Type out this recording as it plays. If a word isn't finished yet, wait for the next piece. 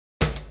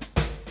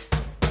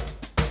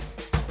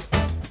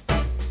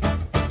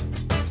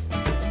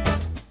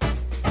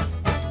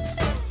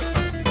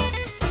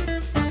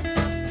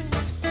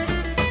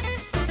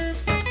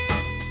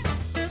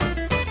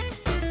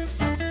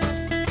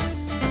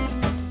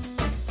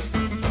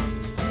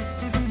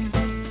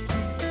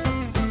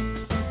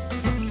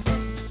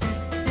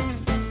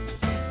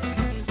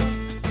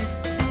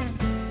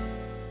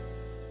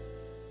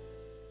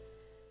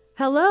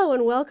Hello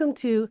and welcome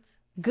to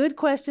Good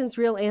Questions,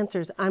 Real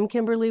Answers. I'm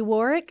Kimberly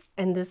Warwick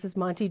and this is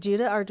Monty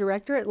Judah, our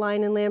director at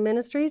Lion and Lamb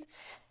Ministries.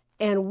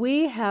 And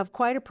we have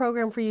quite a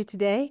program for you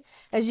today.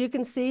 As you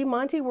can see,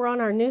 Monty, we're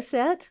on our new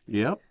set.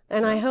 Yep.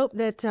 And I hope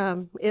that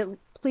it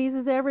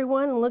pleases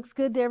everyone and looks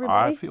good to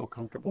everybody. I feel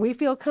comfortable. We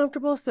feel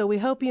comfortable, so we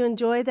hope you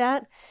enjoy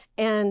that.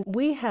 And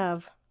we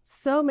have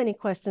so many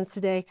questions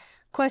today.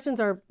 Questions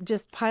are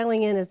just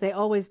piling in as they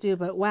always do,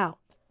 but wow.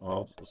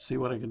 I'll see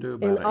what I can do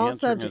about all answering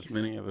subjects. as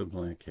many of them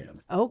as I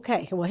can.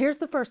 Okay, well, here's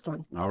the first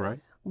one. All right.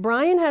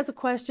 Brian has a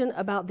question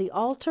about the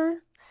altar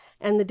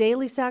and the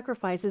daily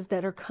sacrifices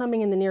that are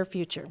coming in the near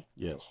future.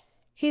 Yes.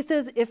 He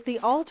says if the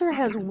altar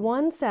has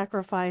one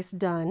sacrifice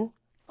done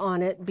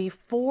on it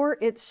before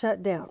it's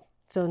shut down,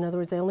 so in other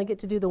words, they only get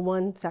to do the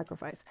one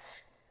sacrifice,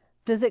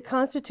 does it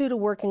constitute a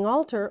working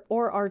altar,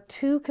 or are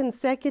two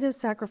consecutive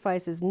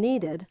sacrifices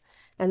needed?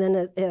 And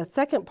then a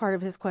second part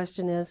of his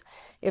question is,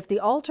 if the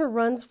altar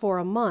runs for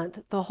a month,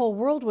 the whole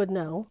world would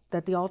know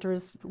that the altar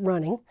is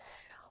running.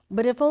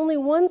 But if only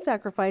one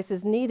sacrifice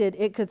is needed,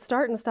 it could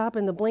start and stop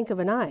in the blink of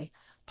an eye,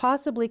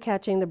 possibly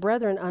catching the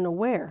brethren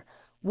unaware.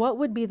 What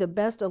would be the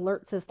best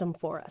alert system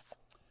for us?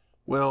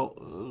 Well,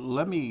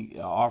 let me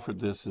offer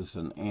this as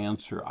an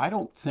answer. I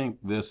don't think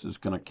this is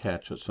going to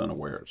catch us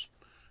unawares.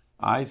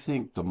 I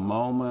think the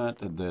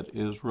moment that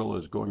Israel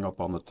is going up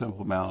on the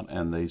Temple Mount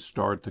and they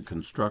start the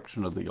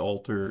construction of the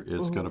altar,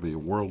 it's going to be a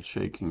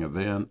world-shaking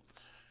event.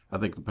 I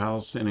think the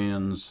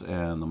Palestinians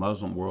and the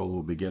Muslim world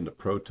will begin to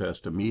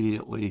protest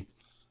immediately.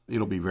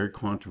 It'll be very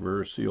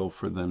controversial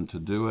for them to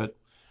do it.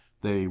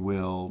 They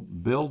will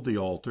build the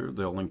altar,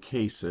 they'll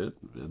encase it,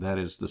 that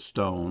is the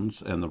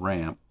stones and the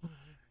ramp,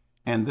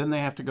 and then they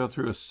have to go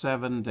through a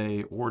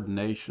 7-day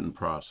ordination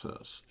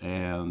process,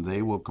 and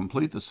they will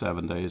complete the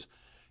 7 days.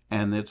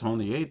 And it's on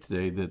the 8th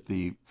day that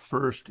the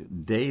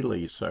first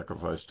daily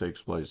sacrifice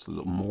takes place.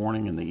 The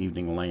morning and the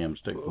evening lambs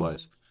take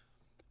place.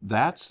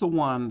 That's the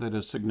one that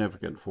is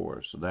significant for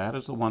us. That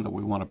is the one that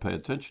we want to pay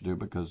attention to,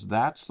 because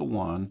that's the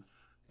one,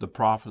 the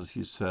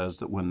prophecy says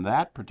that when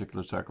that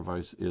particular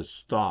sacrifice is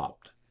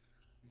stopped,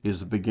 is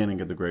the beginning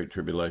of the Great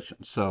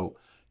Tribulation. So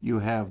you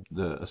have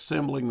the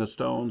assembling the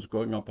stones,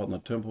 going up on the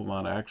Temple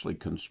Mount, actually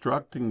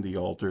constructing the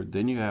altar.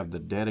 Then you have the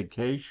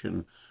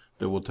dedication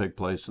that will take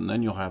place, and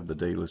then you'll have the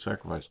daily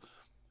sacrifice.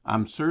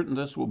 I'm certain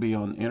this will be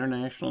on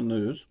international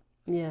news.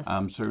 Yes.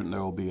 I'm certain there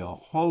will be a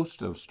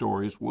host of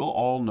stories. We'll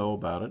all know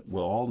about it.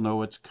 We'll all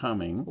know it's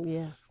coming.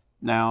 Yes.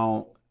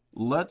 Now,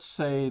 let's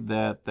say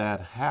that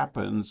that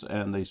happens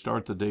and they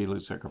start the daily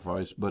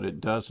sacrifice, but it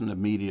doesn't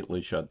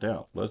immediately shut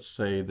down. Let's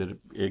say that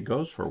it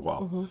goes for a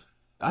while.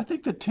 I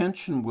think the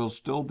tension will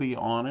still be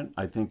on it.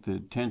 I think the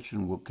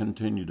tension will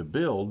continue to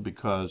build,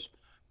 because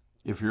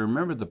if you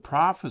remember, the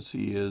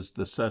prophecy is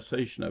the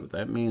cessation of it.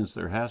 That means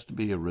there has to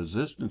be a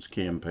resistance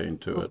campaign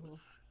to it.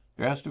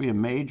 There has to be a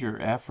major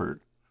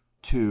effort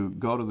to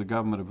go to the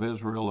government of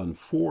Israel and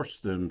force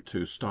them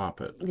to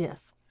stop it.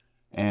 Yes.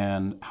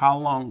 And how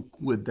long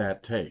would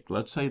that take?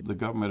 Let's say the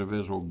government of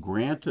Israel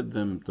granted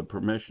them the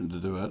permission to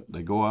do it.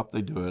 They go up,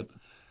 they do it.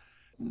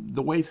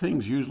 The way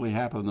things usually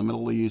happen in the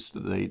Middle East,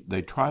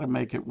 they try to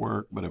make it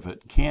work, but if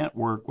it can't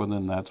work, well,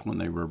 then that's when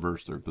they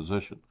reverse their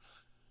position.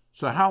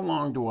 So how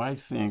long do I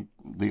think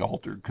the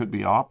altar could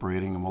be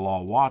operating and we're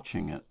all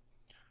watching it?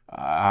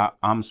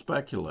 I'm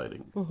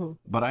speculating.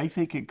 But I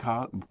think it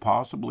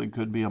possibly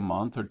could be a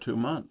month or 2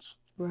 months.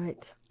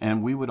 Right.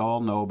 And we would all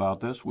know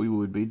about this. We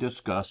would be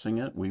discussing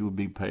it. We would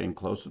be paying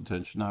close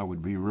attention. I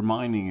would be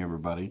reminding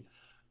everybody,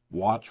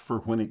 watch for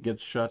when it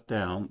gets shut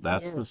down.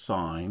 That's the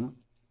sign.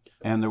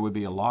 And there would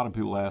be a lot of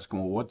people asking,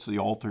 well, what's the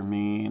altar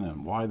mean,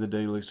 and why the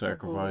daily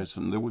sacrifice?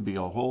 And there would be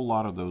a whole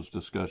lot of those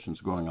discussions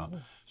going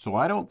on. So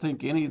I don't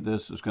think any of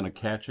this is going to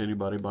catch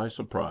anybody by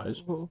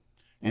surprise. And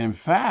in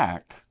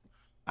fact,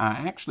 I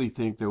actually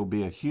think there will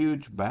be a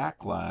huge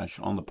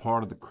backlash on the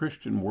part of the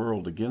Christian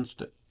world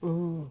against it.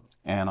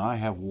 And I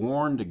have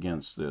warned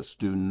against this.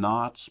 Do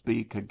not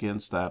speak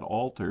against that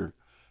altar.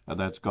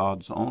 That's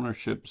God's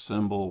ownership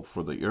symbol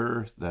for the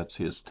earth. That's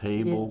his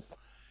table. Yes.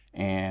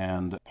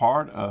 And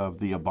part of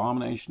the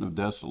abomination of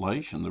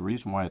desolation, the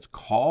reason why it's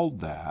called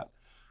that,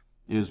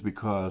 is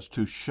because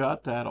to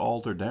shut that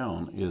altar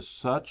down is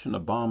such an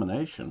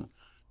abomination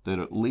that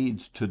it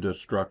leads to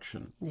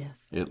destruction.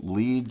 Yes. It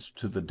leads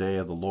to the day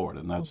of the Lord,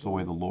 and that's the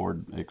way the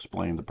Lord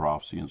explained the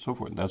prophecy and so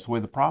forth. And that's the way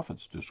the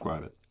prophets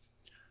describe it.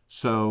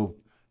 So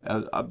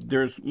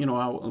there's,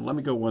 let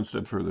me go one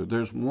step further.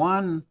 There's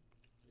one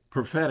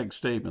prophetic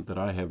statement that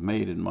I have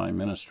made in my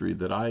ministry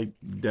that I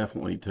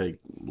definitely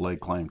lay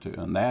claim to,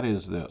 and that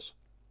is this.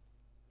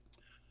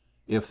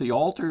 If the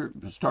altar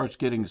starts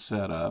getting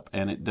set up,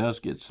 and it does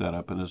get set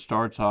up, and it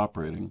starts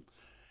operating,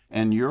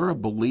 and you're a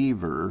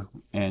believer,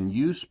 and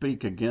you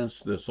speak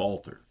against this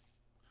altar,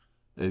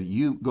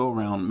 you go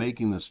around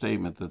making the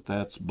statement that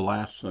that's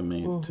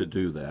blasphemy to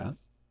do that,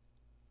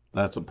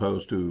 that's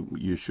opposed to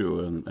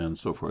Yeshua and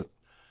so forth,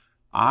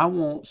 I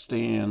won't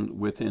stand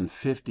within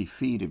 50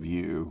 feet of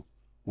you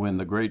when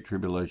the Great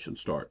Tribulation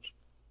starts.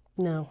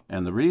 No.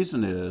 And the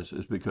reason is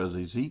because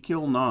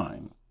Ezekiel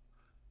 9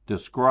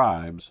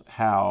 describes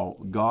how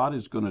God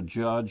is going to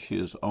judge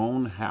his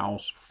own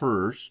house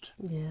first,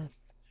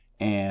 Yes.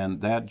 and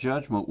that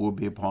judgment will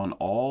be upon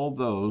all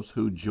those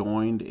who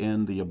joined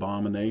in the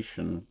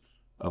abomination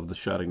of the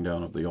shutting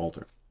down of the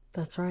altar.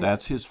 That's right.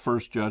 That's his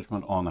first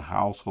judgment on the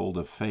household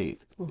of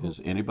faith,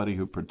 is anybody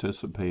who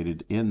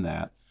participated in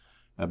that,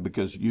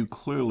 because you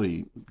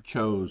clearly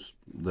chose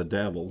the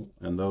devil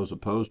and those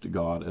opposed to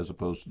God as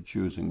opposed to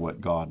choosing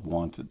what God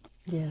wanted.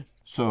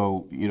 Yes.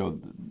 So,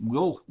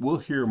 we'll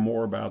hear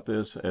more about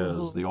this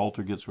as the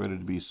altar gets ready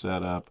to be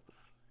set up,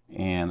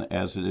 and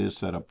as it is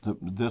set up,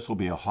 this will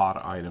be a hot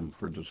item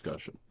for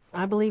discussion.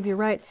 I believe you're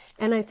right.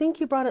 And I think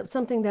you brought up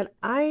something that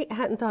I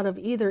hadn't thought of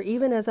either,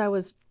 even as I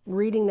was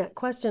reading that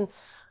question,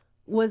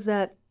 was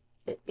that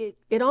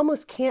it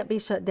almost can't be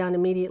shut down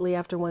immediately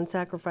after one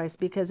sacrifice,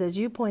 because as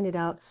you pointed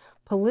out,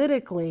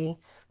 politically,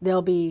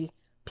 there'll be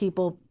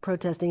people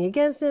protesting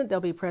against it, there'll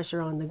be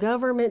pressure on the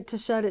government to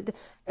shut it,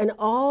 and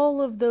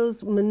all of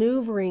those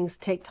maneuverings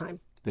take time.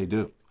 They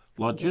do.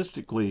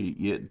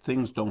 Logistically,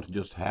 things don't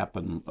just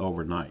happen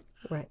overnight.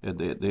 Right.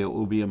 There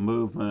will be a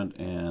movement,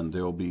 and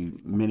there will be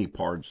many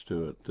parts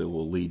to it that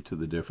will lead to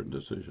the different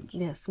decisions.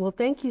 Yes. Well,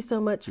 thank you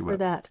so much for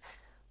that.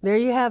 There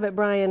you have it,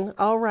 Brian.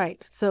 All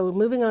right. So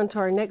moving on to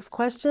our next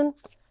question.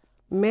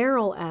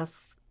 Merrill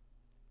asks,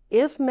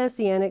 if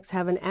Messianics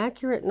have an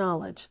accurate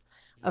knowledge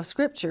of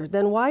Scripture,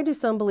 then why do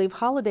some believe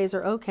holidays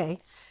are okay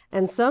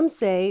and some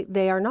say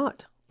they are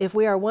not? If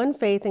we are one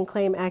faith and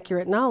claim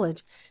accurate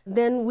knowledge,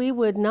 then we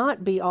would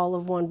not be all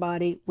of one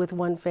body with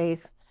one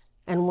faith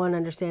and one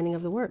understanding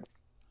of the Word.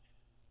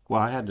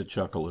 Well, I had to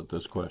chuckle at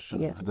this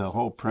question. Yes. The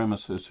whole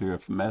premise is here,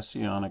 if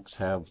Messianics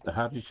have,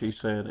 how did she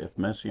say it? If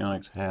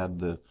Messianics had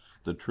the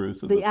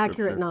truth of the accurate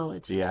Scripture,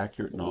 knowledge. the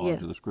accurate knowledge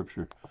Yes. of the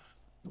Scripture.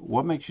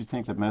 What makes you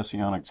think that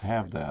Messianics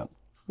have that?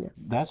 Yeah.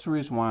 That's the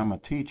reason why I'm a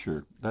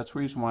teacher. That's the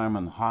reason why I'm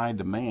in high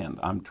demand.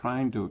 I'm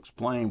trying to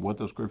explain what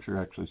the Scripture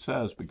actually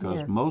says,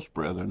 because most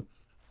brethren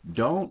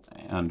don't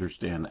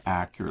understand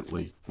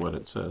accurately what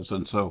it says.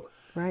 And so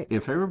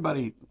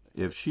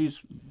if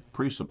she's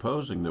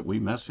presupposing that we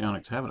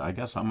Messianics have it, I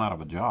guess I'm out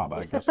of a job.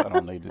 I guess I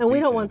don't need to And teach we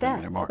don't want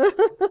anything that.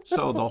 anymore.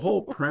 So the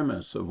whole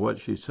premise of what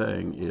she's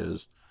saying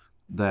is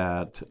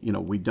that,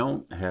 we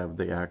don't have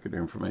the accurate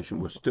information.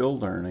 We're still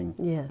learning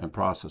and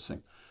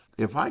processing.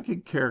 If I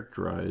could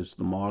characterize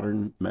the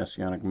modern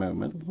Messianic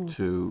movement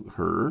to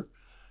her,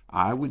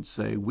 I would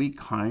say we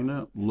kind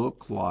of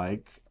look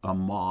like a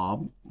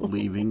mob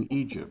leaving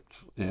Egypt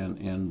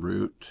and en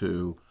route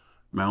to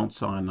Mount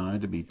Sinai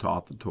to be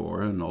taught the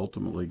Torah and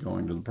ultimately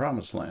going to the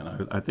Promised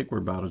Land. I think we're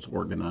about as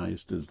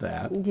organized as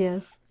that,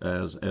 Yes.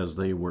 as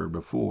they were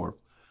before.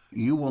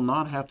 You will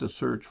not have to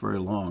search very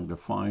long to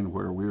find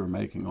where we were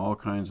making all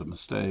kinds of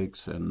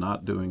mistakes and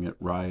not doing it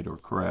right or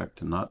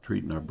correct and not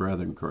treating our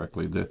brethren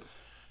correctly.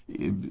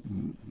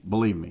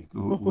 Believe me,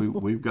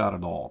 we've got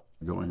it all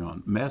going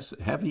on.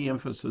 Heavy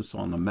emphasis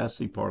on the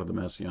messy part of the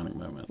Messianic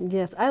movement.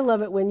 Yes, I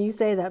love it when you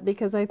say that,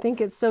 because I think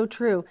it's so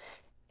true.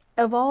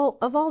 Of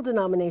all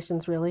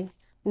denominations, really,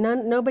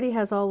 nobody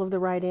has all of the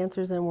right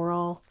answers, and we're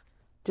all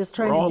just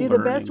trying to do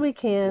the best we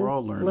can. We're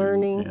all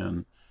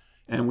learning.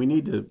 And we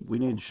need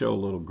to show a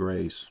little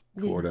grace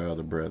toward our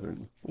other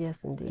brethren.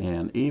 Yes, indeed.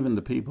 And even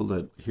the people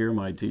that hear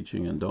my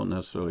teaching and don't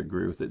necessarily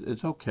agree with it,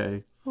 it's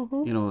okay.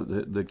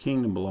 The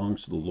kingdom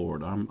belongs to the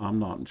Lord. I'm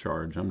not in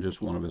charge. I'm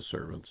just one of his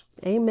servants.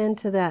 Amen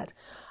to that.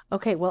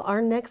 Okay, well,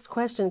 our next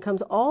question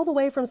comes all the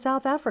way from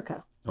South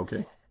Africa.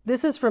 Okay.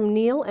 This is from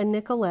Neil and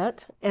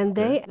Nicolette, and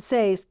they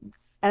say,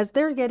 as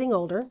they're getting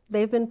older,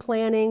 they've been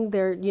planning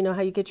their,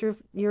 how you get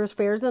your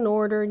affairs in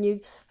order, and you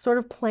sort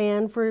of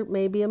plan for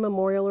maybe a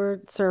memorial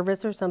or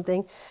service or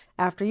something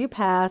after you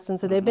pass. And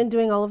so they've been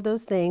doing all of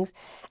those things.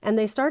 And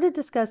they started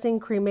discussing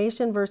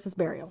cremation versus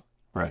burial.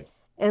 Right.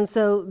 And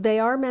so they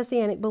are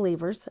Messianic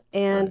believers,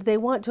 and they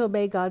want to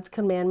obey God's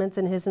commandments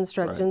and his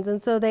instructions.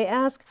 And so they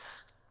ask,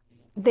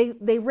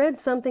 they read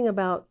something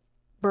about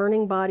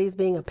burning bodies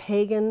being a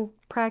pagan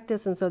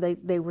practice, and so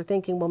they were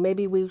thinking, well,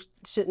 maybe we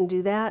shouldn't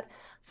do that.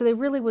 So they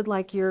really would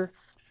like your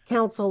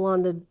counsel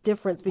on the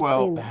difference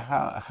between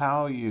that.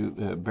 How you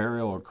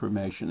burial or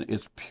cremation,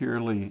 it's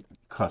purely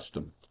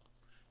custom.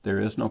 There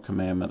is no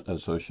commandment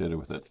associated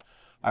with it.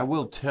 I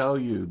will tell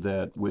you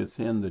that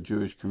within the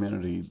Jewish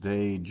community,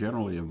 they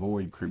generally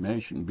avoid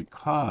cremation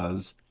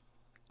because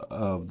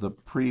of the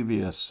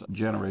previous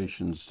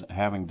generations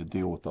having to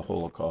deal with the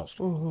Holocaust.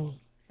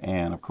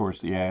 And of course,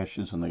 the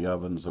ashes in the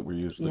ovens that were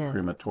used, the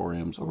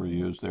crematoriums that were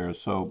used there.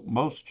 So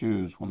most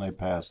Jews, when they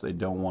pass, they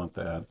don't want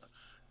that.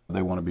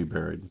 They want to be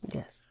buried.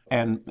 Yes.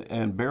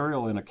 And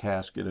burial in a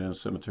casket in a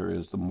cemetery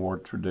is the more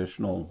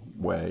traditional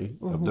way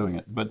of doing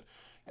it. But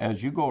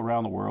as you go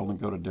around the world and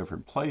go to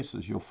different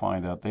places, you'll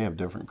find out they have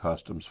different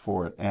customs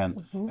for it.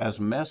 And as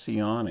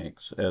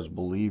Messianics, as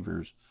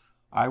believers,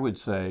 I would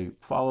say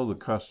follow the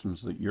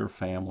customs that your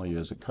family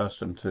is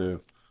accustomed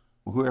to.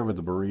 Whoever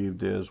the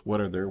bereaved is,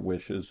 what are their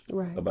wishes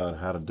about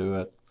how to do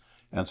it?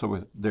 And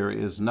so there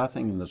is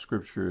nothing in the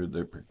Scripture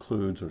that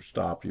precludes or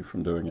stops you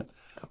from doing it.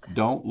 Okay.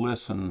 Don't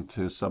listen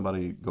to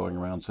somebody going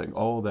around saying,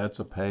 oh, that's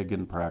a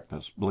pagan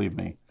practice. Believe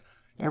me,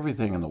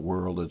 everything in the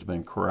world has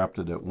been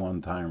corrupted at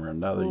one time or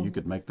another. You Mm.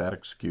 could make that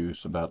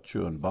excuse about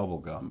chewing bubble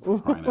gum, for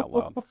crying out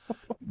loud.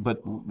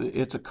 But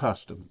it's a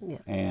custom, Yeah.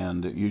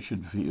 and you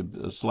should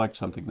select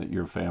something that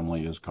your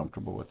family is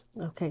comfortable with.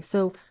 Okay,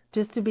 so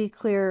just to be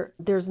clear,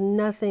 there's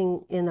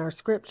nothing in our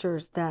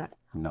scriptures that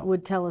No,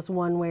 would tell us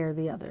one way or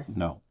the other.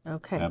 no,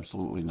 Okay,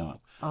 absolutely not.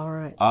 all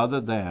right.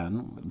 Other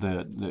than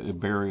the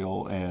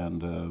burial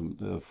and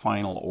the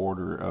final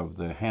order of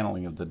the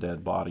handling of the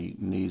dead body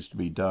needs to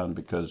be done,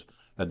 because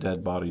a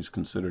dead body is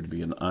considered to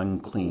be an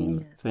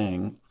unclean Yes,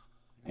 thing,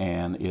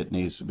 and it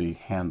needs to be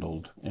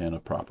handled in a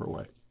proper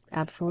way. And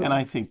absolutely.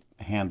 I think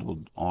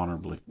handled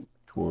honorably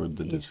toward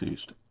the Yes.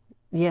 deceased.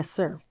 Yes,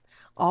 sir.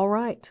 All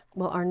right.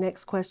 Well, our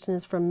next question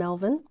is from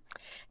Melvin.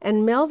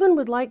 And Melvin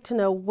would like to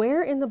know,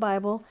 where in the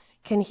Bible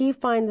can he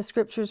find the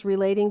scriptures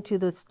relating to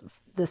the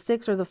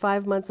 6 or the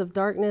 5 months of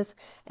darkness?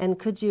 And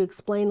could you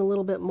explain a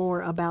little bit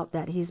more about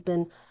that? He's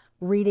been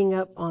reading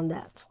up on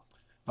that.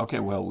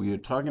 Okay, well, we are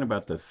talking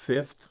about the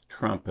fifth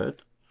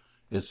trumpet.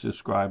 It's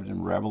described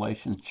in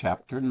Revelation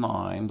chapter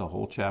 9. The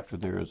whole chapter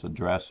there is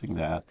addressing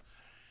that.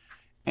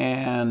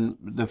 And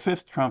the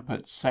fifth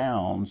trumpet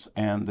sounds,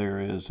 and there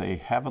is a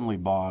heavenly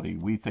body.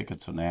 We think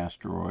it's an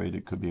asteroid.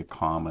 It could be a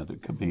comet.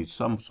 It could be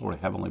some sort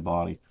of heavenly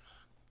body.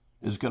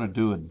 Is going to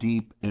do a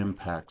deep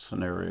impact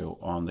scenario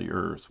on the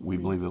earth. We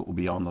believe it will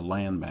be on the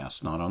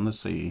landmass, not on the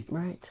sea,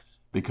 Right.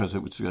 because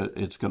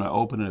it's going to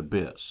open an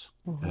abyss.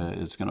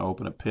 It's going to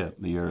open a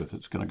pit, the earth.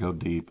 It's going to go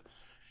deep.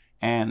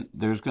 And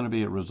there's going to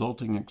be a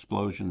resulting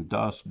explosion,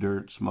 dust,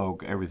 dirt,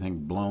 smoke,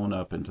 everything blown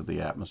up into the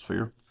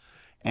atmosphere.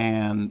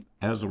 And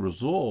as a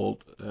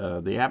result,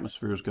 the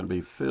atmosphere is going to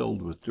be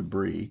filled with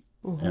debris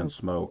and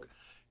smoke.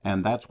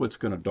 And that's what's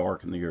going to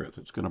darken the earth.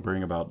 It's going to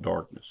bring about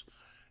darkness.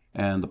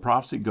 And the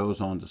prophecy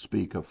goes on to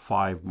speak of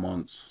 5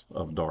 months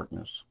of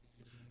darkness.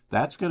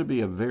 That's going to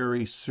be a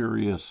very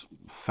serious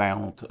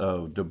fount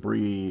of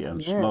debris and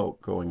Yes.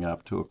 smoke going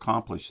up to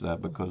accomplish that,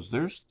 because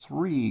there's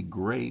 3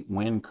 great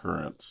wind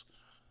currents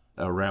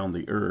around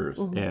the earth,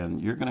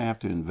 and you're going to have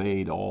to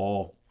invade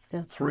all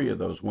That's 3 of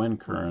those wind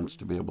currents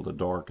to be able to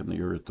darken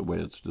the earth the way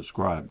it's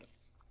described.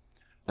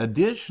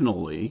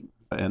 Additionally,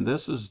 and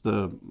this is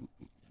the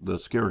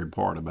scary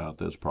part about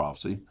this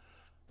prophecy,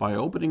 by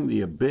opening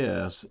the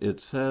abyss, it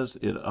says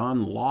it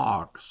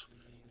unlocks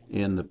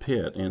in the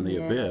pit, in the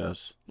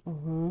abyss,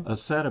 a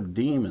set of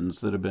demons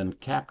that have been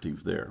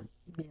captive there.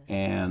 Yes.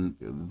 And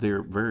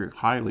they're very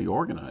highly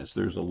organized.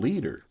 There's a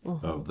leader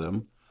of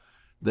them.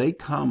 They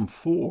come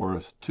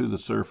forth to the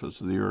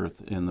surface of the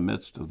earth in the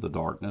midst of the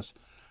darkness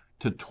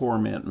to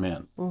torment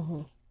men.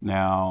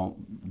 Now,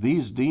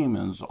 these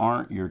demons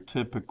aren't your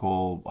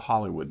typical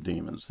Hollywood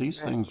demons.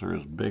 These things are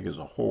as big as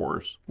a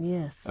horse.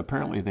 Yes.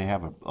 Apparently, they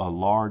have a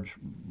large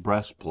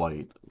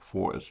breastplate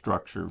for a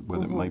structure,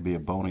 whether it may be a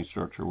bony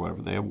structure or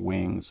whatever. They have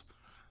wings.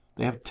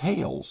 They have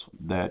tails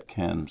that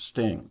can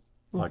sting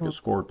like a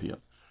scorpion.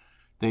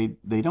 They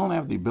don't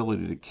have the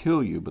ability to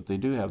kill you, but they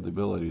do have the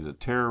ability to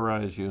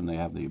terrorize you, and they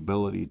have the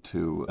ability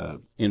to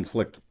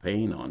inflict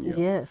pain on you.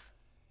 Yes.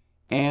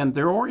 And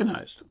they're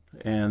organized,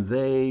 and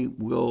they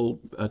will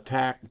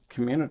attack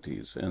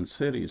communities and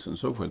cities and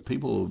so forth.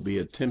 People will be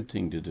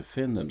attempting to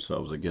defend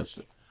themselves against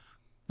it.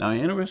 Now,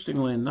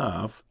 interestingly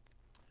enough,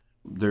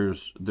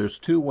 there's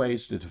 2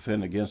 ways to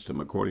defend against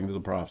them according to the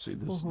prophecy.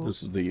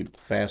 This is the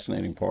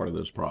fascinating part of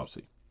this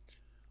prophecy.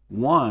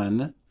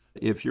 One,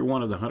 if you're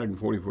one of the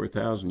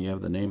 144,000, you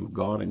have the name of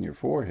God in your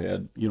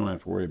forehead, you don't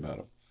have to worry about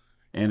them.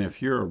 And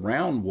if you're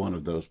around one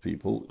of those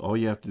people, all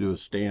you have to do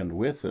is stand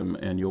with them,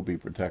 and you'll be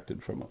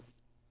protected from them.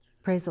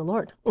 Praise the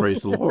Lord.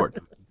 Praise the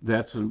Lord.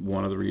 That's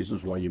one of the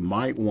reasons why you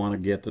might want to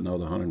get to know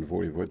the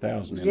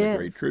 144,000 in the Yes.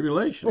 Great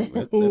Tribulation.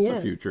 That's Yes.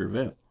 a future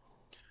event.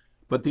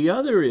 But the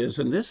other is,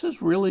 and this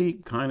is really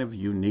kind of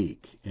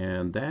unique,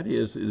 and that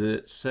is that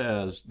it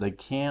says they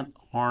can't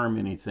harm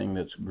anything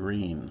that's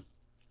green.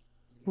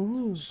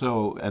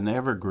 So an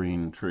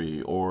evergreen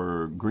tree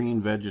or green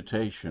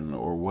vegetation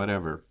or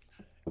whatever.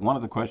 One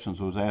of the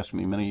questions was asked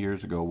me many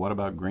years ago, what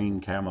about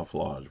green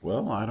camouflage?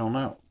 Well, I don't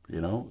know.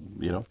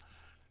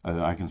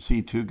 I can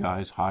see 2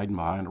 guys hiding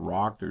behind a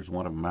rock. There's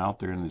one of them out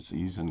there, and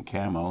he's in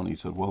camo, and he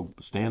said, well,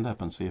 stand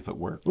up and see if it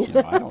works.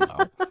 I don't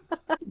know.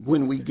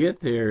 When we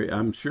get there,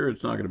 I'm sure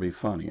it's not going to be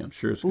funny. I'm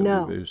sure it's going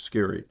to be very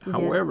scary. Yes.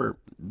 However,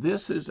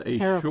 this is a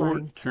Terrifying.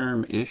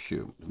 short-term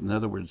issue. In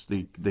other words,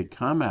 they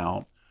come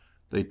out,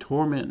 they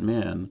torment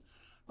men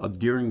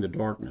during the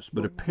darkness.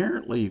 But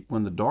apparently,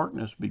 when the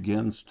darkness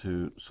begins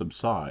to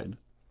subside,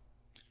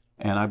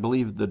 and I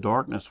believe the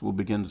darkness will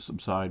begin to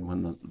subside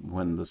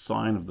when the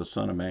sign of the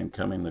Son of Man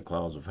coming in the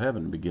clouds of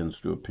heaven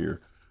begins to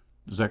appear.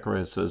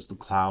 Zechariah says the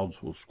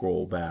clouds will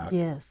scroll back.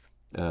 Yes.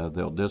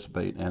 They'll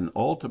dissipate, and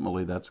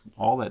ultimately, that's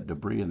all that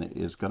debris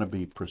is going to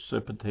be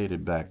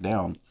precipitated back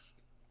down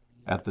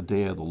at the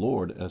day of the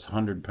Lord as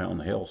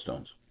 100-pound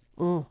hailstones.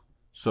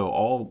 So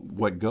all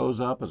what goes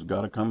up has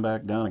got to come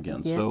back down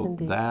again. Yes, so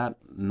indeed. that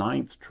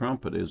 9th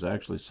trumpet is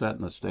actually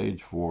setting the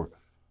stage for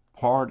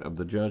part of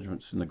the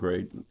judgments in the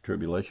Great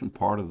Tribulation,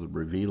 part of the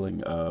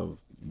revealing of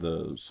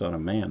the Son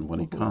of Man when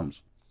he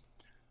comes.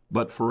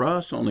 But for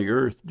us on the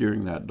earth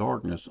during that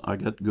darkness, I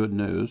got good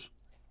news.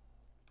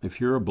 If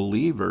you're a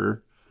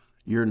believer,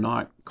 you're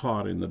not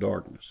caught in the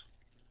darkness.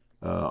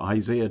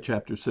 Isaiah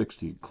chapter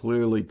 60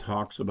 clearly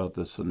talks about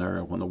this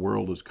scenario when the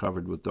world is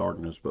covered with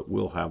darkness, but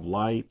we'll have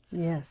light,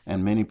 Yes.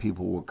 and many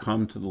people will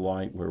come to the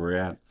light where we're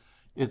at.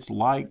 It's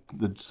like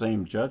the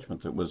same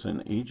judgment that was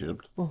in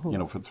Egypt.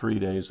 For 3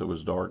 days there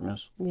was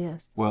darkness.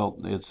 Yes. Well,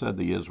 it said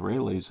the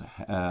Israelis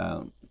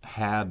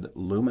had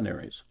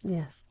luminaries.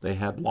 Yes. They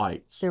had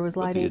lights. There was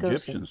light but the in Goshen.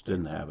 Egyptians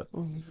didn't have it.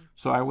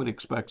 So I would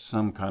expect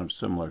some kind of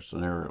similar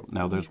scenario.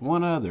 Now, there's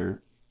one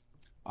other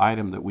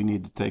item that we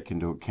need to take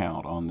into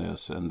account on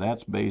this, and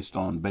that's based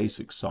on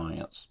basic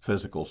science,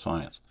 physical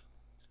science.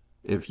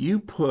 If you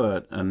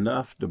put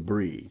enough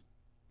debris,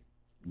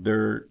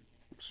 dirt,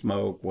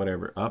 smoke,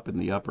 whatever, up in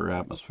the upper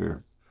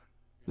atmosphere,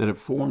 that it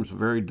forms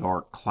very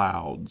dark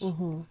clouds,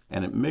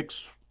 and it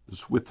mixes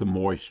with the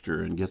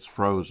moisture and gets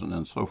frozen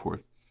and so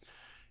forth.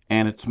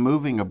 And it's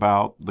moving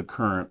about the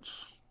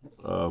currents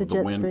of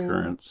the wind stream.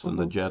 currents and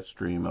the jet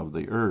stream of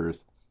the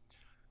earth.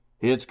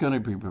 It's going to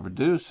be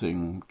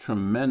producing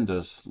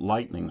tremendous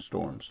lightning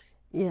storms.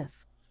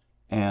 Yes.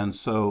 And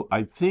so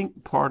I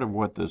think part of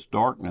what this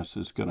darkness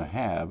is going to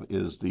have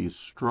is these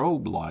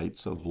strobe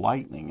lights of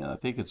lightning. And I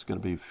think it's going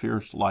to be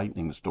fierce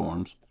lightning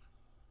storms,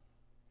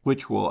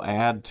 which will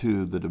add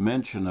to the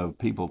dimension of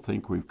people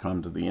think we've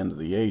come to the end of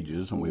the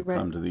ages and we've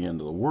come to the end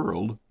of the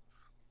world,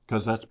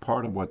 because that's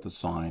part of what the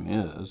sign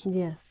is.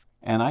 Yes.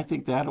 And I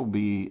think that'll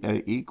be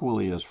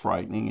equally as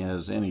frightening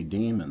as any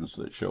demons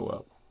that show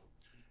up.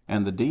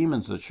 And the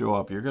demons that show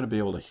up, you're going to be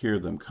able to hear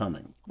them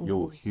coming.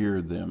 You'll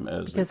hear them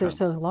as because they're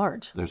so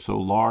large. They're so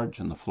large,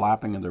 and the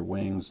flapping of their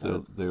wings,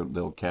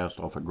 they'll cast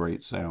off a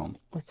great sound.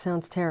 It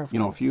sounds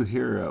terrifying. If you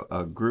hear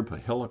a group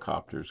of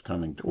helicopters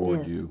coming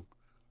toward you,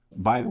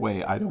 by the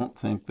way, I don't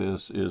think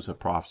this is a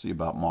prophecy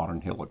about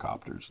modern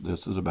helicopters.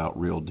 This is about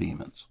real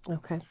demons.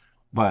 Okay.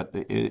 But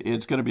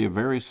it's going to be a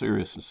very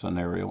serious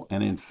scenario.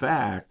 And in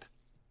fact,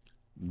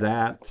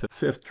 that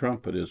fifth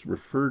trumpet is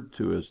referred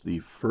to as the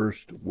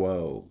first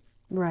woe.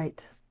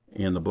 Right.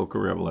 In the book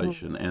of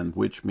Revelation, and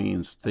which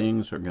means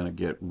things are going to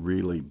get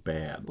really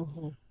bad.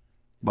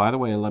 By the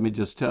way, let me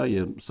just tell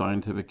you,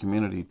 scientific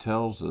community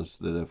tells us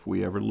that if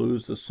we ever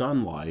lose the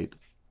sunlight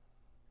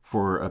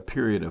for a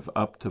period of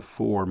up to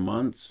 4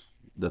 months,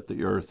 that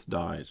the earth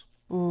dies.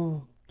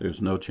 There's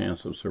no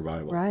chance of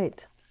survival.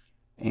 Right.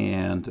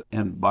 And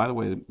by the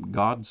way,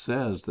 God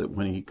says that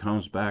when he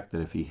comes back,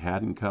 that if he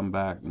hadn't come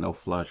back, no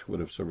flesh would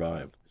have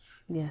survived.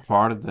 Yes.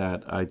 Part of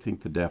that, I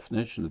think the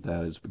definition of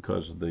that is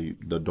because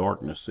the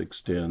darkness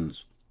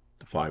extends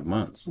to 5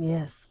 months.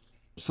 Yes.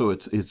 So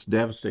it's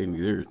devastating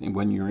the earth. And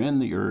when you're in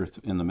the earth,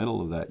 in the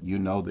middle of that, you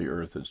know the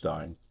earth is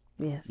dying.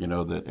 Yes. You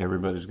know that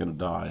everybody's going to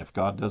die. If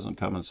God doesn't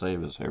come and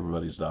save us,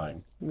 everybody's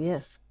dying.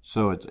 Yes.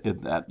 So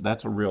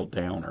that's a real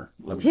downer.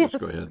 Let me just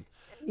go ahead.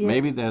 Yes.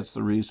 Maybe that's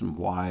the reason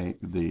why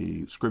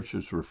the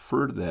scriptures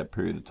refer to that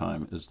period of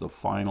time as the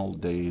final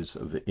days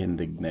of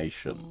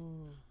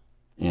indignation.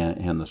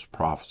 In this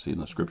prophecy in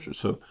the scripture.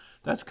 So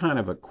that's kind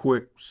of a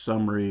quick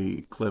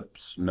summary,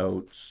 clips,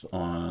 notes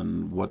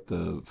on what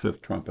the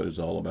fifth trumpet is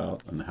all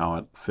about and how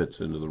it fits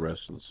into the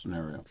rest of the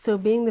scenario. So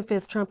being the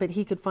fifth trumpet,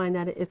 he could find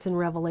that it's in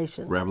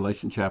Revelation.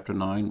 Revelation chapter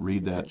 9,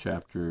 read that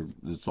chapter.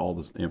 It's all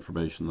the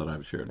information that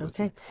I've shared with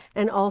you. Okay.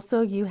 And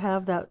also you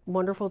have that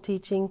wonderful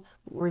teaching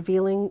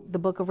revealing the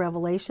book of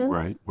Revelation.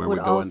 Right, where would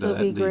we go into also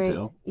that be in great.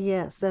 detail.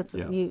 Yes, it's a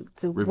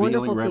Revealing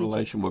wonderful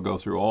Revelation, teaching. we'll go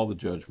through all the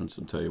judgments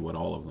and tell you what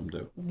all of them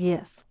do.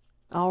 Yes.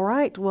 All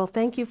right. Well,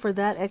 thank you for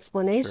that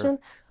explanation. Sure.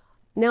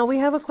 Now we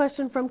have a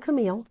question from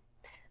Camille.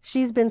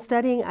 She's been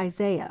studying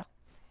Isaiah,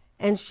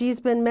 and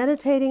she's been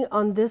meditating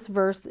on this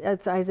verse.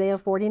 It's Isaiah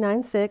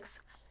 49:6.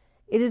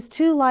 It is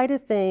too light a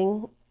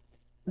thing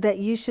that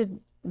you should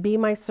be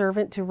my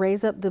servant to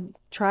raise up the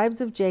tribes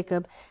of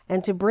Jacob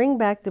and to bring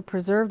back the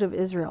preserved of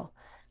Israel.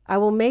 I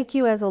will make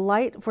you as a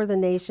light for the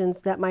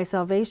nations, that my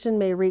salvation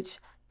may reach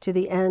to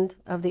the end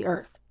of the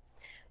earth.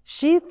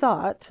 She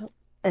thought,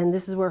 and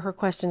this is where her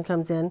question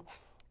comes in,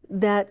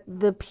 that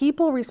the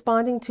people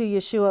responding to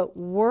Yeshua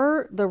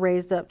were the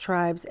raised up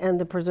tribes and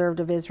the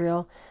preserved of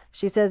Israel.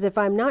 She says, if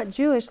I'm not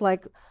Jewish,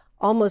 like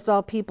almost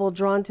all people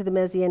drawn to the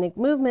Messianic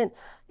movement,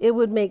 it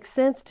would make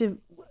sense to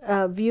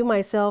view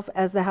myself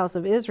as the house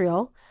of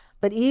Israel.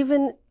 But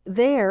even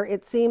there,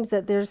 it seems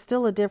that there's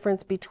still a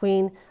difference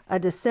between a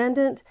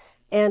descendant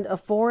and a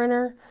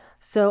foreigner.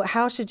 So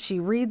how should she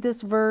read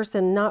this verse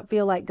and not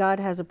feel like God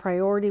has a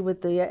priority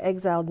with the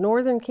exiled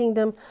northern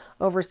kingdom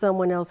over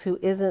someone else who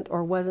isn't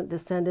or wasn't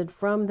descended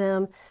from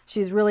them?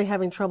 She's really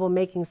having trouble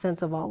making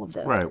sense of all of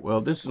this. Right.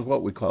 Well, this is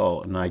what we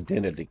call an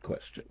identity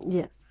question.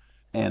 Yes.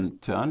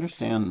 And to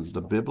understand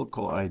the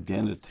biblical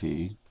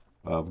identity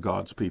of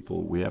God's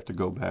people, we have to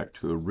go back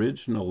to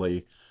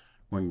originally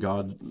when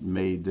God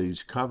made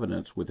these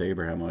covenants with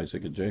Abraham,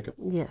 Isaac, and Jacob.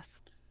 Yes.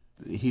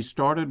 He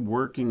started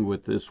working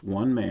with this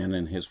one man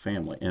and his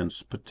family, and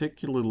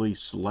particularly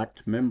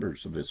select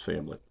members of his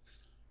family.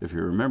 If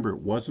you remember,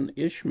 it wasn't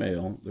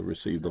Ishmael that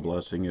received the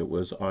blessing, it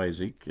was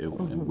Isaac.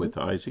 And with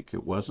Isaac,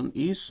 it wasn't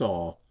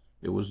Esau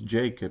It was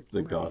Jacob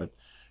that got it.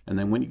 And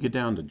then when you get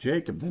down to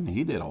Jacob, then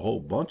he did a whole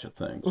bunch of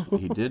things.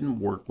 He didn't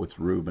work with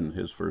Reuben,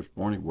 his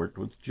firstborn. He worked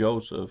with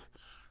Joseph,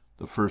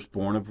 the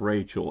firstborn of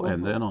Rachel.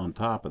 And then on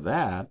top of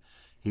that,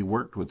 he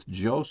worked with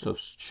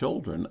Joseph's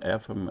children,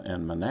 Ephraim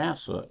and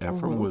Manasseh.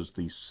 Ephraim was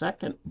the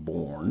second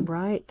born.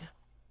 Right.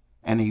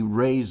 And he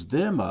raised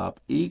them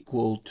up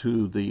equal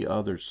to the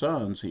other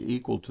sons,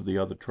 equal to the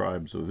other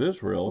tribes of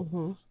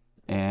Israel,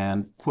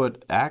 and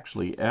put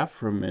actually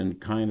Ephraim in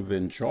kind of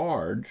in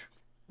charge,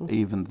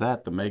 even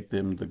that to make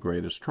them the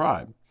greatest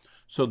tribe.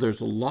 So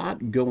there's a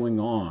lot going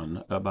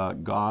on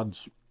about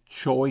God's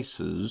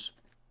choices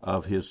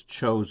of his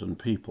chosen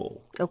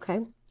people. Okay.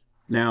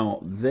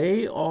 Now,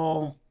 they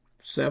all,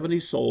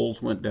 70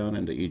 souls went down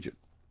into Egypt.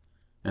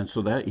 And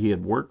so that he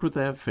had worked with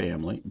that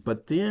family,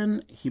 but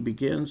then he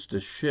begins to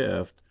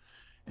shift,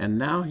 and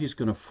now he's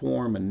going to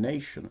form a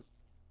nation.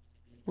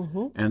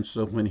 And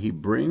so when he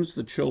brings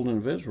the children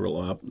of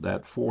Israel up,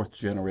 that fourth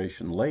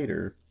generation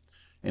later,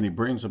 and he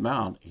brings them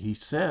out, he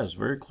says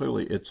very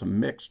clearly it's a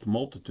mixed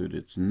multitude.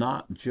 It's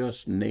not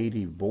just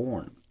native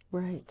born.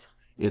 Right.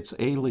 It's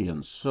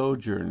aliens,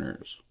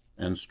 sojourners,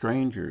 and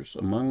strangers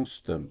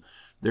amongst them.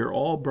 They're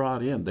all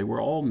brought in. They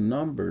were all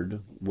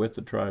numbered with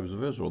the tribes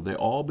of Israel. They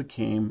all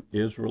became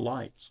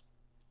Israelites.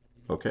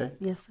 Okay?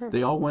 Yes, sir.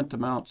 They all went to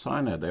Mount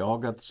Sinai. They all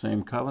got the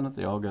same covenant.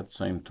 They all got the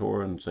same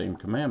Torah and same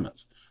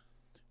commandments.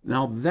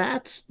 Now,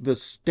 that's the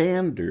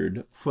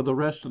standard for the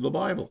rest of the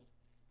Bible.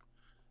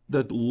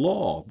 The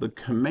law, the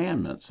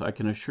commandments, I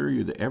can assure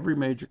you that every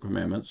major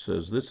commandment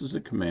says this is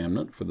a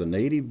commandment for the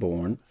native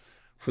born,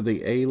 for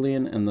the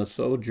alien and the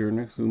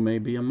sojourner who may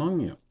be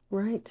among you.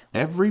 Right.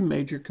 Every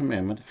major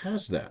commandment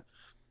has that.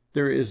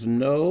 There is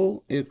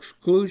no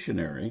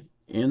exclusionary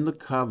in the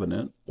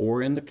covenant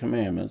or in the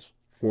commandments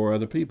for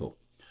other people.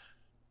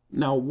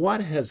 Now,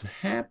 what has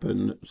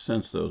happened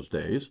since those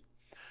days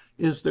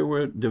is there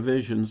were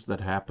divisions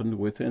that happened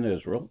within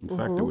Israel. In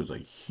fact, there was a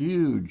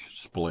huge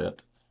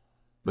split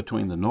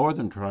between the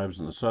northern tribes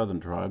and the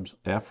southern tribes.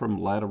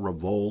 Ephraim led a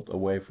revolt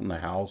away from the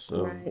house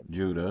of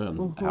Judah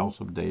and the house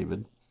of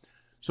David.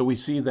 So we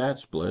see that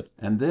split.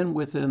 And then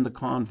within the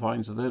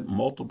confines of it,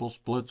 multiple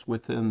splits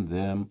within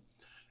them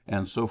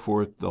and so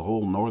forth. The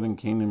whole northern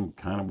kingdom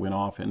kind of went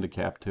off into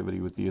captivity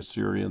with the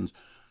Assyrians.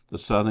 The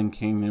southern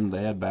kingdom,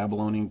 they had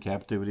Babylonian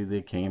captivity.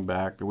 They came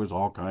back. There was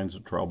all kinds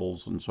of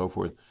troubles and so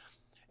forth.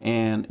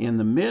 And in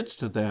the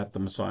midst of that, the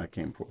Messiah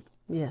came forth.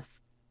 Yes.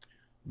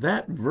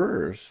 That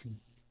verse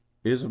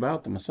is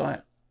about the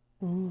Messiah.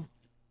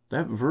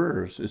 That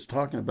verse is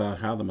talking about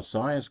how the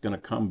Messiah is going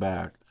to come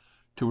back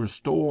to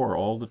restore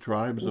all the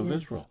tribes of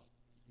Israel,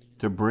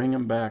 to bring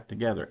them back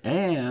together.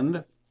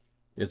 And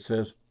it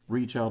says,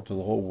 reach out to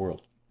the whole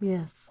world.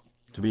 Yes.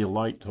 To be a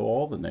light to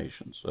all the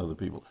nations of the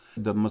people.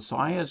 The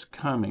Messiah is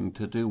coming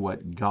to do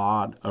what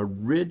God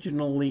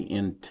originally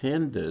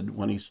intended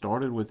when he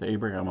started with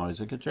Abraham,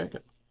 Isaac, and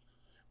Jacob.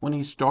 When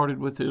he started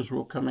with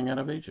Israel coming out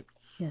of Egypt.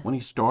 Yes. When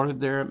he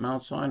started there at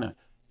Mount Sinai.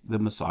 The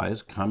Messiah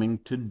is coming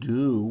to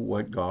do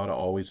what God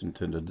always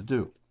intended to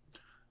do.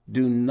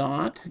 Do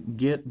not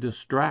get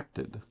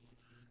distracted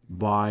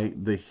by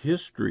the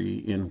history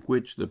in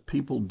which the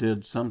people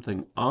did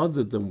something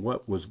other than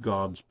what was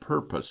God's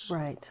purpose.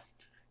 Right.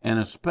 And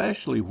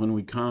especially when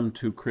we come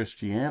to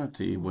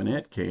Christianity, when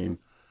it came,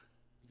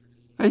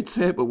 I hate to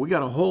say it, but we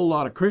got a whole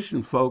lot of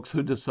Christian folks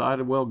who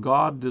decided, well,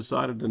 God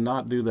decided to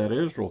not do that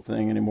Israel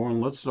thing anymore,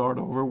 and let's start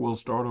over. We'll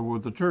start over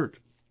with the church.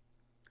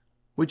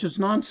 Which is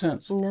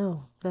nonsense.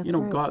 No, that's You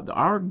know, right. God,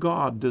 our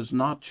God does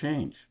not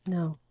change.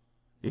 No.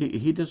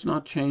 He does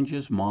not change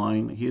his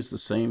mind. He is the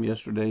same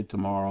yesterday,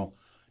 tomorrow.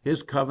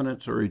 His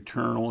covenants are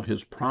eternal.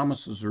 His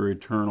promises are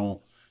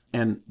eternal.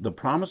 And the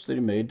promise that he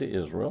made to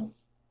Israel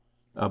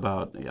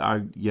about,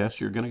 yes,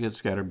 you're going to get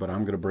scattered, but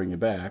I'm going to bring you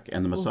back,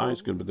 and the Messiah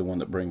is going to be the one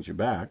that brings you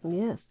back.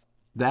 Yes.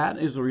 That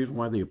is the reason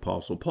why the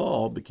Apostle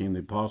Paul became the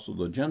apostle of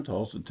the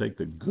Gentiles, to take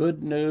the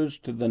good news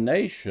to the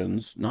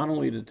nations, not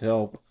only to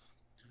tell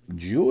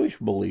Jewish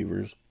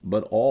believers,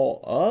 but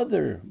all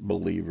other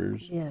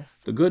believers.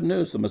 Yes. The good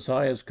news, the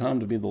Messiah has come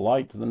to be the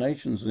light to the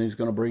nations, and he's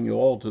going to bring you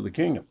all to the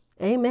kingdom.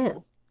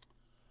 Amen.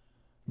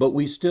 But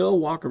we still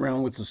walk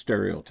around with the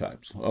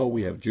stereotypes. Oh,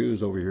 we have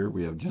Jews over here,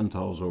 we have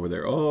Gentiles over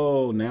there.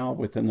 Oh, now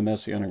within the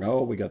Messianic,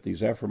 oh, we got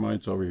these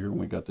Ephraimites over here, and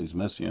we got these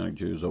Messianic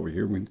Jews over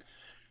here.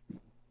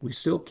 We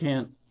still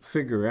can't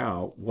figure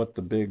out what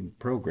the big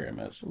program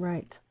is.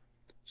 Right.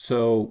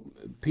 So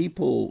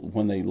people,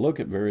 when they look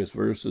at various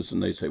verses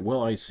and they say,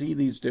 well, I see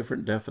these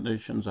different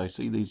definitions, I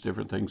see these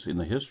different things in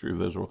the history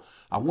of Israel,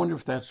 I wonder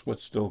if that's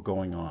what's still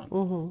going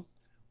on.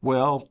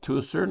 Well, to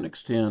a certain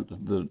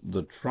extent,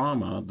 the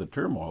trauma, the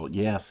turmoil,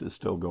 yes, is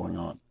still going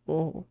on.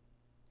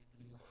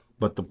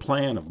 But the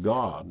plan of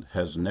God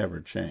has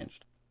never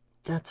changed.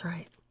 That's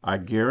right. I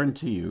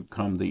guarantee you,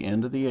 come the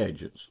end of the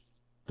ages,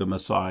 the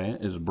Messiah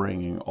is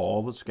bringing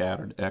all the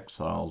scattered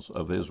exiles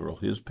of Israel,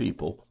 his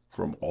people,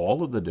 from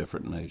all of the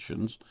different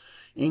nations,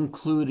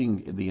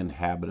 including the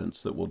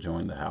inhabitants that will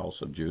join the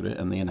house of Judah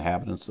and the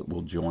inhabitants that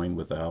will join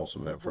with the house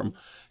of Ephraim,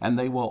 and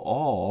they will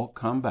all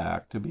come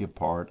back to be a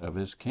part of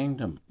his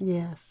kingdom.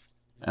 Yes.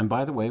 And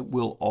by the way,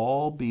 we'll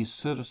all be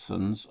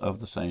citizens of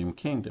the same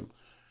kingdom.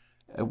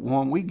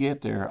 When we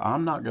get there,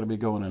 I'm not going to be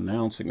going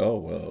announcing, oh,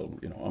 well,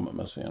 I'm a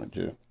Messianic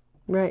Jew.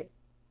 Right.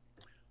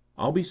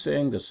 I'll be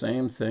saying the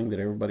same thing that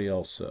everybody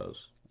else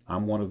says.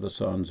 I'm one of the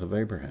sons of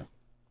Abraham.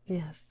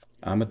 Yes.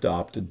 I'm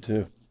adopted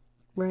too.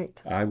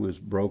 Right. I was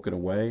broken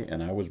away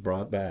and I was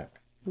brought back.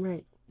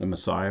 Right. The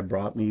Messiah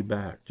brought me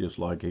back, just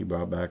like he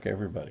brought back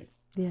everybody.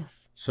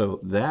 Yes. So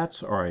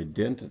that's our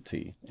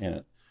identity in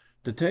it.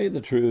 To tell you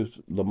the truth,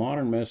 the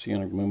modern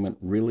Messianic movement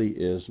really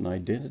is an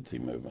identity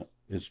movement.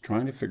 It's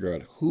trying to figure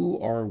out, who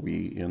are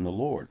we in the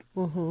Lord?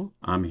 Mm-hmm.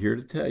 I'm here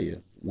to tell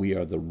you, we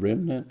are the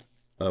remnant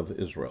of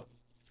Israel.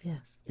 Yes.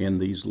 In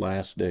these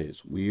last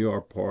days, we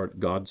are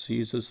God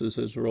sees us as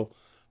Israel.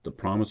 The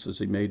promises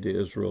he made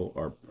to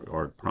Israel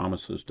are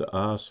promises to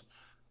us.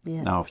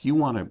 Yes. Now, if you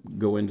want to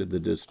go into the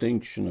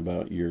distinction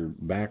about your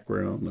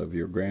background of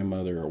your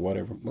grandmother or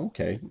whatever,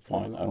 okay,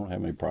 fine. I don't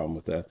have any problem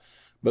with that.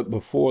 But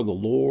before the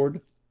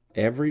Lord,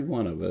 every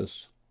one of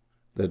us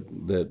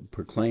that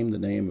proclaim the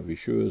name of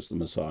Yeshua as the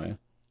Messiah,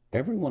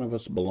 every one of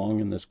us belong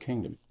in this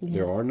kingdom. Yeah.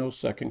 There are no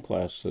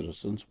second-class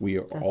citizens. We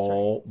That's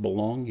all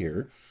belong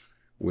here.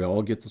 We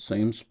all get the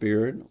same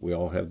Spirit. We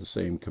all have the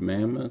same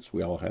commandments.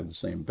 We all have the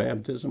same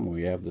baptism.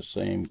 We have the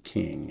same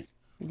King.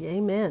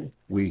 Amen.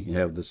 We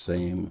have the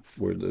same.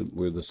 We're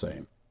the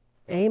same.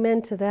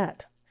 Amen to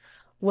that.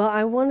 Well,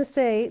 I want to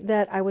say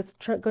that I was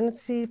going to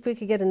see if we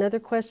could get another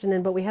question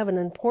in, but we have an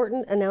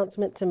important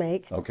announcement to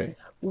make. Okay.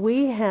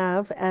 We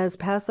have, as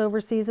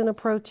Passover season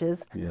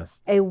approaches, Yes.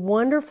 a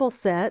wonderful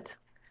set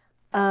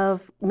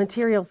of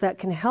materials that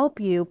can help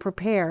you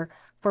prepare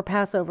for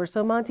Passover.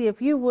 So, Monty,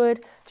 if you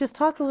would just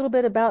talk a little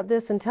bit about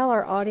this and tell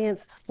our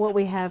audience what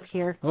we have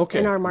here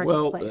in our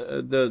marketplace.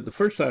 Well, the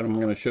first item I'm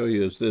going to show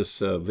you is this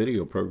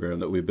video program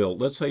that we built.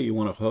 Let's say you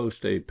want to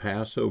host a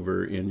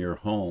Passover in your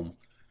home.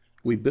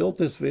 We built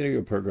this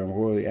video program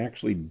where we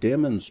actually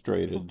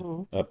demonstrated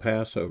a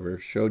Passover,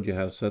 showed you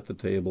how to set the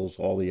tables,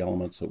 all the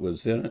elements that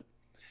was in it.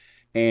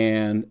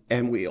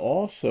 And we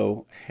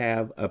also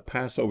have a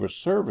Passover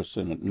service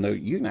in it. Now,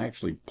 you can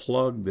actually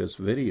plug this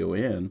video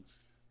in,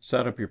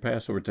 set up your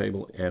Passover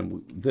table,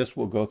 and this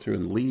will go through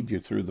and lead you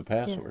through the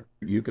Passover.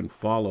 Yes. You can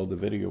follow the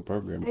video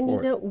program and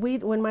for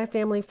it. When my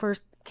family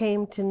first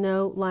came to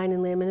know Lion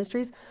and Lamb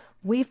Ministries,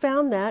 we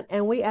found that,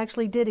 and we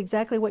actually did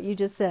exactly what you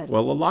just said.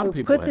 Well, a lot of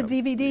people put the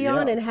DVD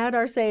on and had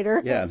our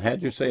Seder. Yeah, and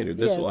had your Seder.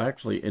 This will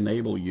actually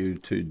enable you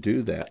to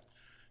do that.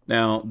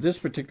 Now, this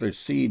particular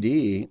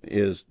CD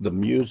is the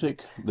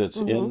music that's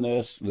in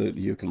this, that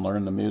you can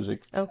learn the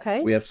music.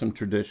 Okay. We have some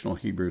traditional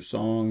Hebrew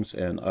songs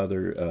and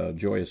other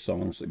joyous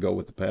songs that go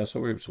with the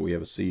Passover, so we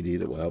have a CD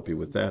that will help you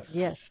with that.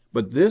 Yes.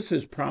 But this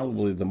is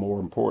probably the more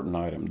important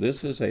item.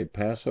 This is a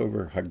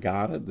Passover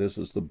Haggadah. This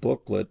is the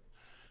booklet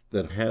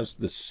that has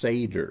the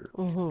Seder,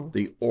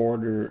 the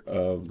order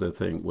of the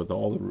thing, with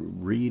all the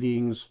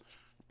readings,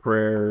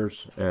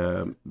 prayers,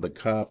 the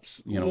cups.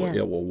 Yes.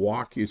 It will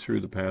walk you through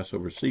the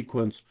Passover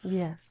sequence.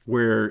 Yes.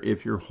 Where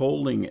if you're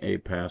holding a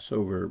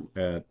Passover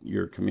at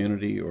your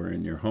community or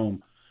in your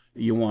home,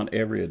 you want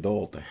every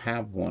adult to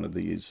have one of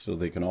these so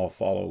they can all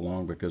follow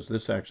along, because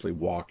this actually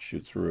walks you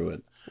through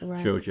it,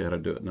 shows you how to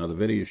do it. Now, the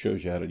video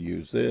shows you how to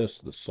use this,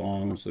 the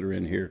songs that are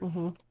in here,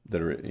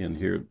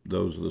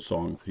 those are the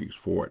songs used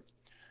for it.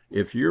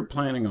 If you're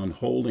planning on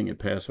holding a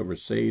Passover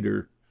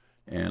Seder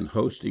and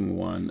hosting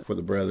one for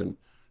the brethren,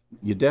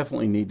 you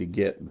definitely need to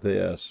get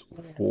this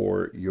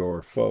for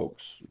your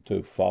folks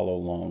to follow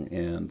along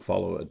and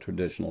follow a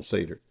traditional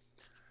Seder.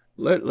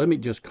 Let me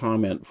just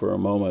comment for a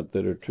moment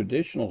that a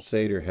traditional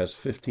Seder has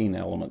 15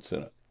 elements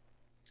in it.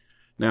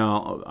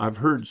 Now, I've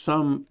heard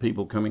some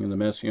people coming in the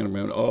Messianic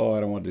movement, I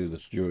don't want to do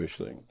this Jewish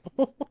thing.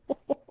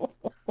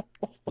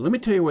 Let me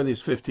tell you where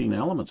these 15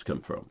 elements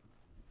come from.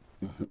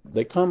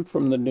 They come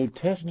from the New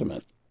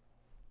Testament.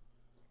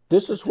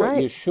 This is what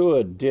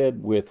Yeshua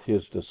did with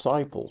his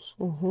disciples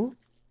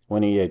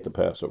when he ate the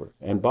Passover.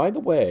 And by the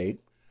way,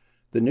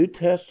 the New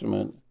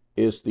Testament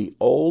is the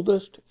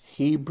oldest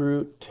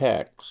Hebrew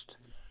text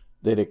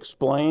that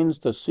explains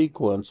the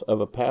sequence of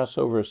a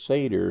Passover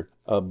Seder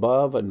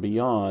above and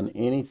beyond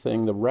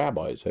anything the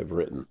rabbis have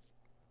written.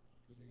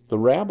 The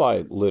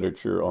rabbi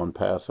literature on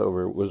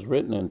Passover was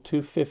written in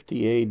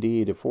 250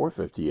 AD to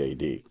 450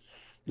 AD.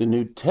 The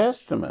New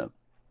Testament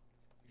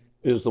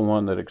is the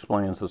one that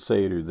explains the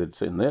Seder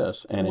that's in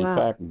this. And in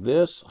fact,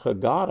 this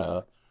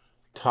Haggadah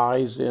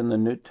ties in the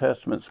New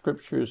Testament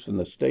scriptures and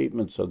the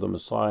statements of the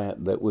Messiah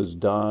that was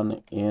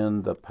done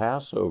in the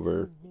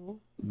Passover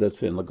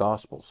that's in the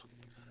Gospels.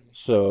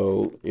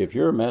 So if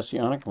you're a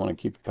Messianic, want to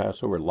keep the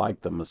Passover like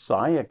the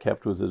Messiah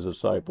kept with his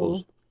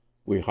disciples,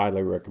 we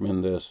highly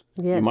recommend this.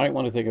 Yes. You might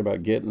want to think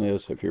about getting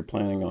this if you're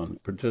planning on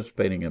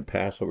participating in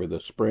Passover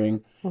this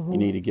spring. You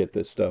need to get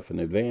this stuff in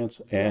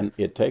advance, and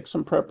it takes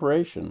some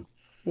preparation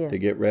to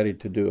get ready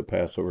to do a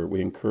Passover.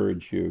 We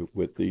encourage you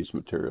with these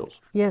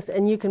materials. Yes,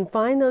 and you can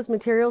find those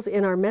materials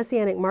in our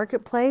Messianic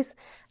Marketplace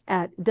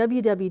at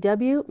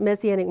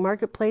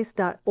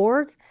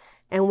www.messianicmarketplace.org,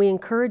 and we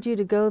encourage you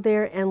to go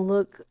there and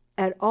look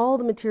at all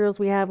the materials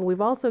we have. And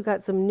we've also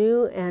got some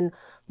new and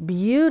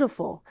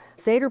beautiful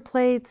Seder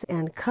plates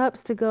and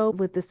cups to go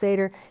with the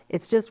Seder.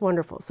 It's just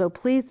wonderful. So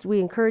please, we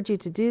encourage you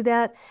to do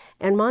that.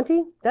 And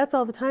Monty, that's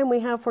all the time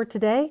we have for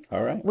today.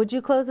 All right. Would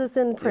you close us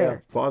in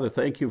prayer? Yeah. Father,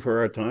 thank you for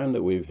our time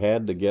that we've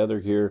had together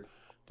here,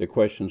 the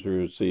questions we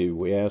received.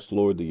 We ask,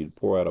 Lord, that you'd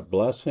pour out a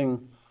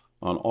blessing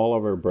on all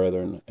of our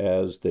brethren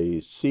as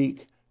they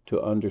seek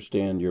to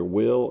understand your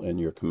will and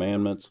your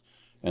commandments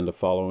and to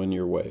follow in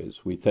your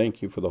ways. We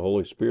thank you for the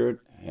Holy Spirit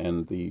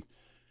and the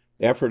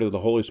effort of the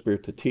Holy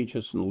Spirit to teach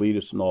us and lead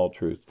us in all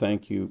truth.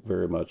 Thank you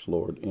very much,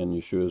 Lord. In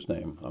Yeshua's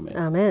name, amen.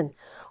 Amen.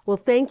 Well,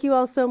 thank you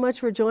all so much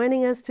for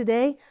joining us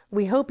today.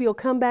 We hope you'll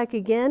come back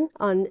again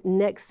on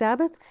next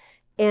Sabbath.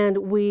 And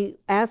we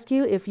ask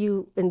you, if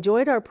you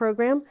enjoyed our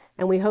program,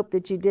 and we hope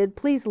that you did,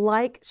 please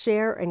like,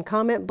 share, and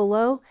comment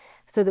below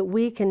so that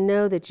we can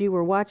know that you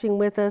were watching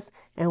with us.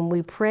 And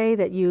we pray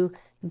that you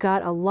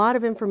got a lot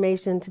of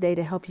information today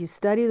to help you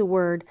study the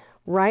Word,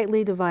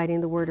 rightly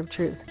dividing the Word of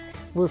truth.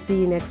 We'll see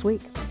you next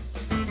week.